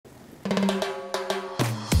I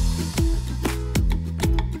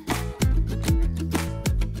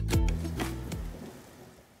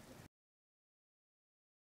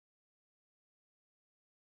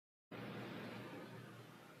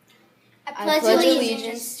pledge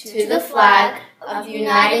allegiance to the flag of the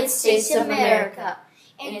United States of America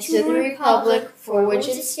and to the republic for which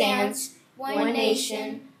it stands, one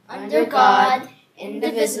nation, under God,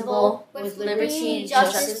 indivisible, with liberty and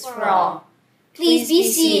justice for all. Please be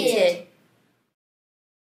seated.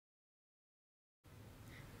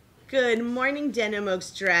 Good morning, Denham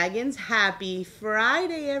Oaks Dragons. Happy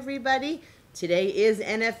Friday, everybody. Today is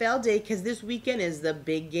NFL Day because this weekend is the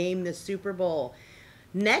big game, the Super Bowl.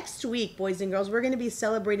 Next week, boys and girls, we're going to be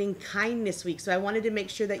celebrating Kindness Week. So I wanted to make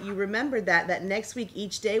sure that you remembered that next week,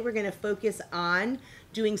 each day, we're going to focus on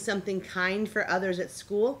doing something kind for others at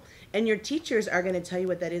school. And your teachers are going to tell you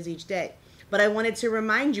what that is each day. But I wanted to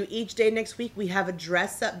remind you, each day next week, we have a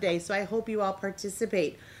dress-up day. So I hope you all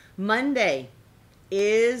participate. Monday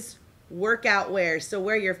is workout wear. So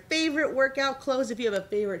wear your favorite workout clothes. If you have a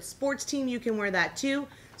favorite sports team, you can wear that too.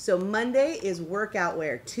 So Monday is workout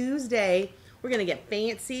wear. Tuesday, we're going to get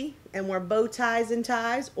fancy and wear bow ties and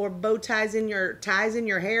ties, or bow ties in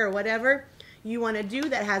your hair, or whatever you want to do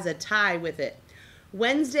that has a tie with it.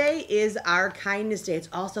 Wednesday is our kindness day. It's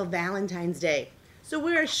also Valentine's Day. So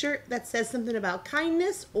wear a shirt that says something about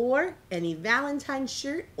kindness, or any Valentine's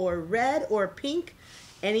shirt, or red or pink,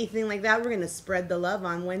 anything like that. We're going to spread the love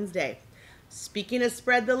on Wednesday. Speaking of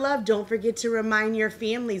spread the love, don't forget to remind your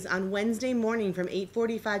families on Wednesday morning from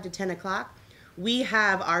 8:45 to 10 o'clock. We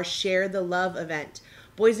have our Share the Love event.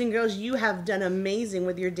 Boys and girls, you have done amazing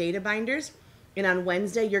with your data binders. And on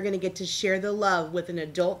Wednesday, you're going to get to share the love with an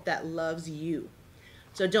adult that loves you.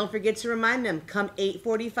 So don't forget to remind them, come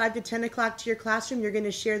 8:45 to 10 o'clock to your classroom, you're going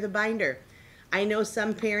to share the binder. I know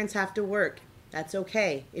some parents have to work. That's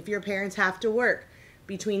okay. If your parents have to work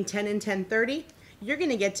between 10 and 10:30, you're going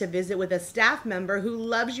to get to visit with a staff member who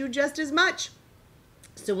loves you just as much.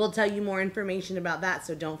 So we'll tell you more information about that,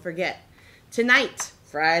 so don't forget. Tonight,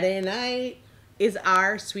 Friday night, is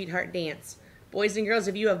our Sweetheart Dance. Boys and girls,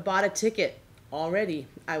 if you have bought a ticket already,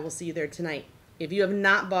 I will see you there tonight. If you have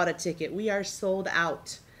not bought a ticket, we are sold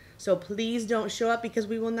out. So please don't show up because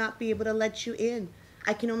we will not be able to let you in.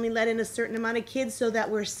 I can only let in a certain amount of kids so that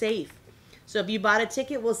we're safe. So if you bought a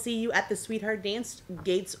ticket, we'll see you at the Sweetheart Dance.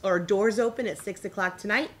 Gates or doors open at 6 o'clock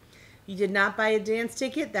tonight. You did not buy a dance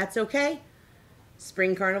ticket, that's okay.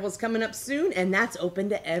 Spring Carnival's coming up soon, and that's open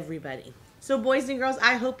to everybody. So boys and girls,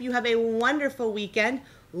 I hope you have a wonderful weekend.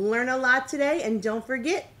 Learn a lot today, and don't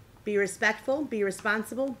forget, be respectful, be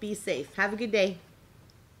responsible, be safe. Have a good day.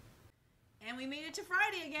 And we made it to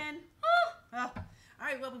Friday again. All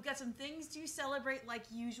right, well, we've got some things to celebrate like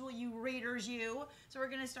usual, you Raiders, you. So we're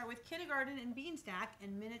going to start with kindergarten and Beanstack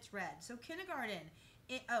and minutes read. So kindergarten.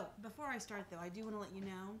 Before I start, though, I do want to let you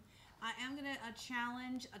know, I am going to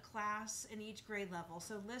challenge a class in each grade level.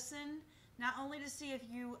 So listen, not only to see if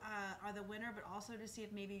you are the winner, but also to see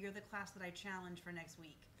if maybe you're the class that I challenge for next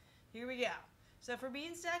week. Here we go. So for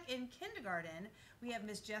Beanstack in kindergarten, we have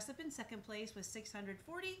Miss Jessup in second place with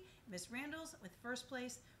 640, Miss Randalls with first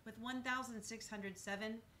place with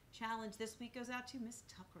 1,607. Challenge this week goes out to Miss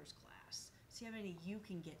Tucker's class. See how many you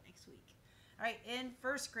can get next week. All right, in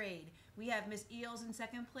first grade, we have Miss Eels in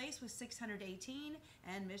second place with 618,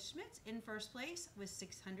 and Miss Schmitz in first place with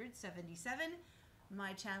 677.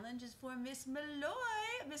 My challenge is for Miss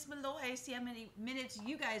Malloy. Miss Malloy, see how many minutes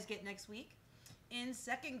you guys get next week. In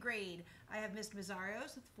second grade, I have Miss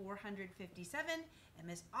Mazzarios with 457 and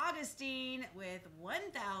Miss Augustine with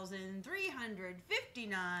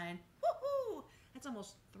 1,359. Woohoo! That's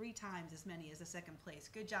almost 3 times as many as the second place.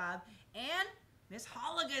 Good job. And Miss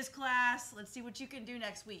Holliga's class. Let's see what you can do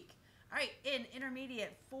next week. All right, in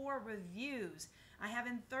intermediate, 4 reviews. I have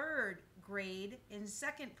in third grade, in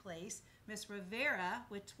second place, Miss Rivera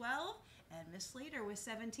with 12 and Miss Slater with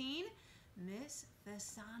 17. Miss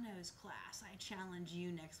Fasano's class. I challenge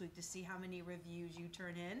you next week to see how many reviews you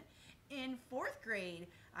turn in. In fourth grade,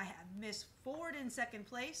 I have Miss Ford in second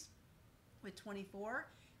place with 24.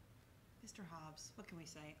 Mr. Hobbs, what can we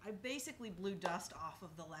say? I basically blew dust off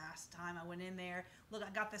of the last time I went in there. Look, I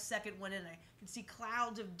got the second one in. I can see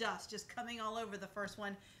clouds of dust just coming all over the first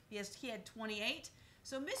one because he had 28.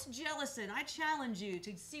 So Miss Jellison, I challenge you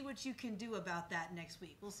to see what you can do about that next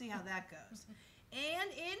week. We'll see how that goes.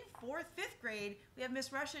 And in fifth grade, we have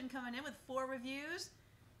Miss Russian coming in with 4 reviews.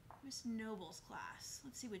 Miss Noble's class.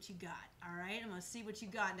 Let's see what you got. All right, I'm going to see what you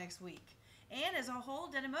got next week. And as a whole,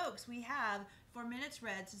 Denham Oaks, we have, for minutes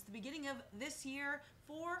read since the beginning of this year,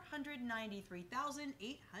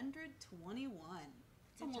 493,821.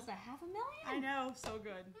 It's almost a 500,000. I know, so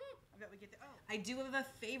good. I bet we get there. Oh, I do have a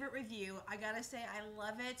favorite review. I gotta say, I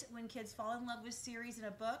love it when kids fall in love with series in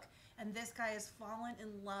a book, and this guy has fallen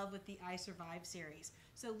in love with the I Survived series.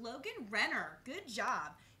 So Logan Renner, good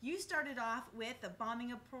job. You started off with the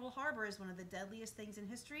bombing of Pearl Harbor is one of the deadliest things in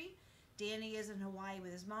history. Danny is in Hawaii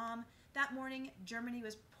with his mom. That morning, Germany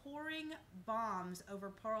was pouring bombs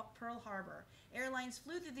over Pearl Harbor. Airlines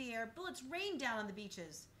flew through the air. Bullets rained down on the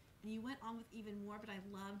beaches. And you went on with even more, but I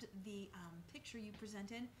loved the picture you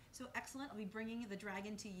presented. So excellent. I'll be bringing the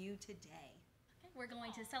dragon to you today. We're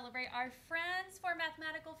going to celebrate our friends for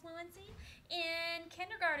mathematical fluency. In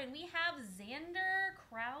kindergarten, we have Xander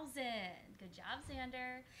Krausen. Good job,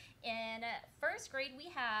 Xander. In first grade,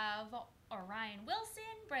 we have Orion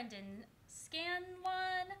Wilson, Brendan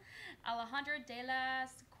Scanlon, Alejandro de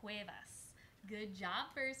las Cuevas. Good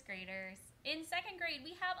job, first graders. In second grade,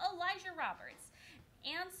 we have Elijah Roberts,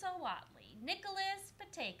 Ansel Watley, Nicholas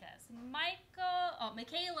Patekas, Michaela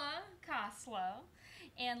Coslow,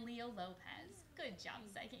 and Leo Lopez. Good job,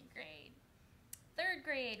 second grade. Third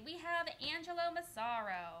grade, we have Angelo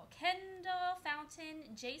Massaro, Kendall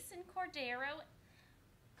Fountain, Jason Cordero.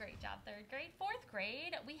 Great job, third grade. Fourth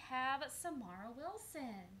grade, we have Samara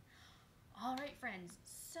Wilson. All right, friends,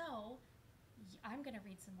 so I'm going to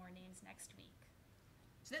read some more names next week.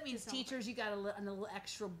 So that means teachers, you got a little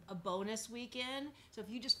extra a bonus weekend. So if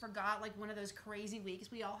you just forgot like one of those crazy weeks,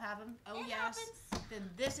 we all have them. Oh, yes. Happens. Then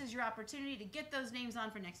this is your opportunity to get those names on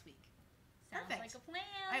for next week. Sounds Perfect. like a plan.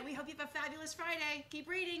 All right, we hope you have a fabulous Friday. Keep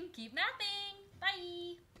reading. Keep mathing.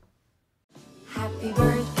 Bye. Happy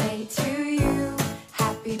birthday to you.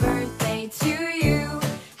 Happy birthday to you.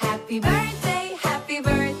 Happy birthday, happy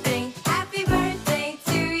birthday, happy birthday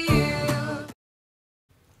to you.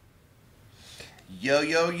 Yo,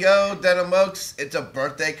 yo, yo, Denim Oaks. It's a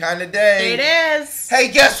birthday kind of day. It is. Hey,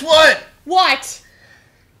 guess what? What?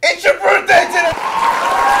 It's your birthday today.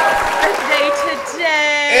 Birthday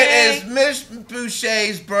today. It is Miss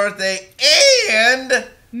Boucher's birthday and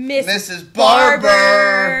Mrs.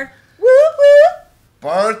 Barber. Woo woo.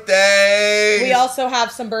 Birthday. We also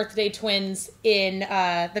have some birthday twins in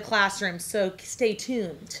the classroom, so stay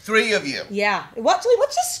tuned. 3 of you. Yeah. Let's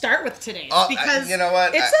just start with today's because you know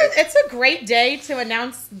what? It's a great day to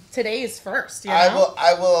announce today's first. You know?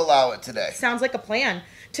 I will allow it today. Sounds like a plan.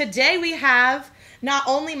 Today we have not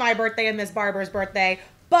only my birthday and Miss Barber's birthday,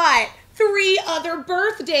 but 3 other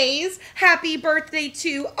birthdays. Happy birthday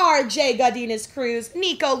to RJ Godinez Cruz,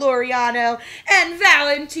 Nico Loriano, and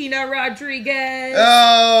Valentina Rodriguez.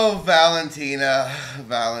 Oh, Valentina.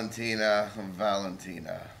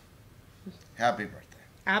 Happy birthday.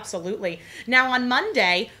 Absolutely. Now on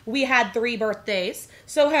Monday, we had 3 birthdays.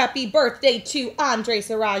 So happy birthday to Andre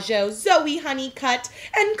Sarajo, Zoe Honeycutt,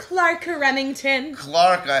 and Clark Remington.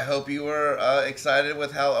 Clark, I hope you were excited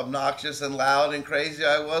with how obnoxious and loud and crazy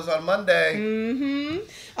I was on Monday. Mm-hmm.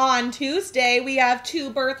 On Tuesday, we have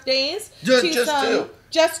 2 birthdays. Just 2.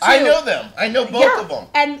 Just 2. I know them. I know both of them.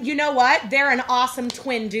 And you know what? They're an awesome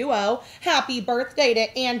twin duo. Happy birthday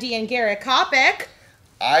to Andy and Garrett Kopic.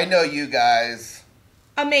 I know you guys.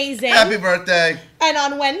 Amazing. Happy birthday. And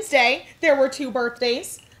on Wednesday, there were 2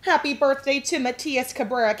 birthdays. Happy birthday to Matthias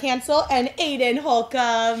Cabrera Cancel and Aiden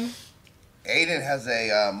Holcomb. Aiden has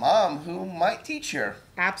a mom who might teach her.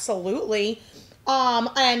 Absolutely.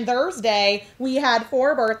 And Thursday, we had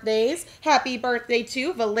 4 birthdays. Happy birthday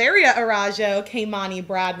to Valeria Arajo, Kaimani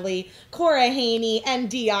Bradley, Cora Haney, and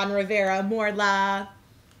Dion Rivera Morla.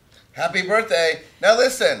 Happy birthday. Now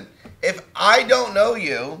listen, if I don't know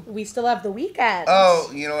you... We still have the weekend. Oh,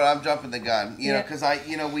 you know what? I'm jumping the gun. You know, because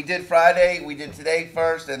we did Friday, we did today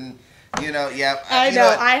first, and, yeah. I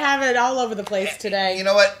know. I have it all over the place today. You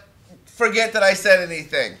know what? Forget that I said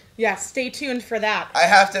anything. Yeah, stay tuned for that. I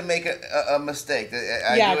have to make a mistake.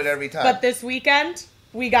 I do it every time. But this weekend,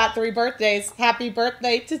 we got 3 birthdays. Happy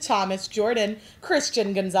birthday to Thomas Jordan,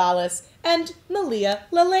 Christian Gonzalez, and Malia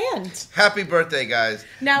Lalande. Happy birthday, guys.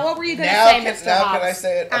 Now, what were you going to say, Mr. Now Hobbs? can I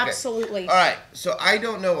say it? Okay. Absolutely. All right, so I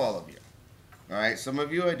don't know all of you. All right, some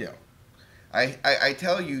of you I do. I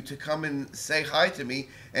tell you to come and say hi to me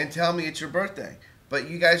and tell me it's your birthday. But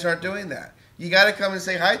you guys aren't doing that. You got to come and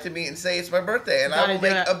say hi to me and say it's my birthday, and I will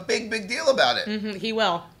make a big deal about it. Mm-hmm, he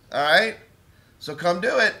will. All right? So come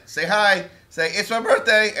do it. Say hi. Say, it's my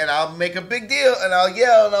birthday, and I'll make a big deal, and I'll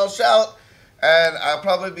yell, and I'll shout, and I'll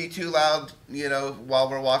probably be too loud, while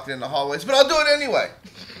we're walking in the hallways, but I'll do it anyway.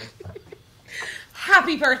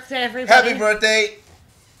 Happy birthday, everybody. Happy birthday.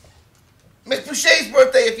 Miss Boucher's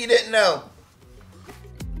birthday, if you didn't know.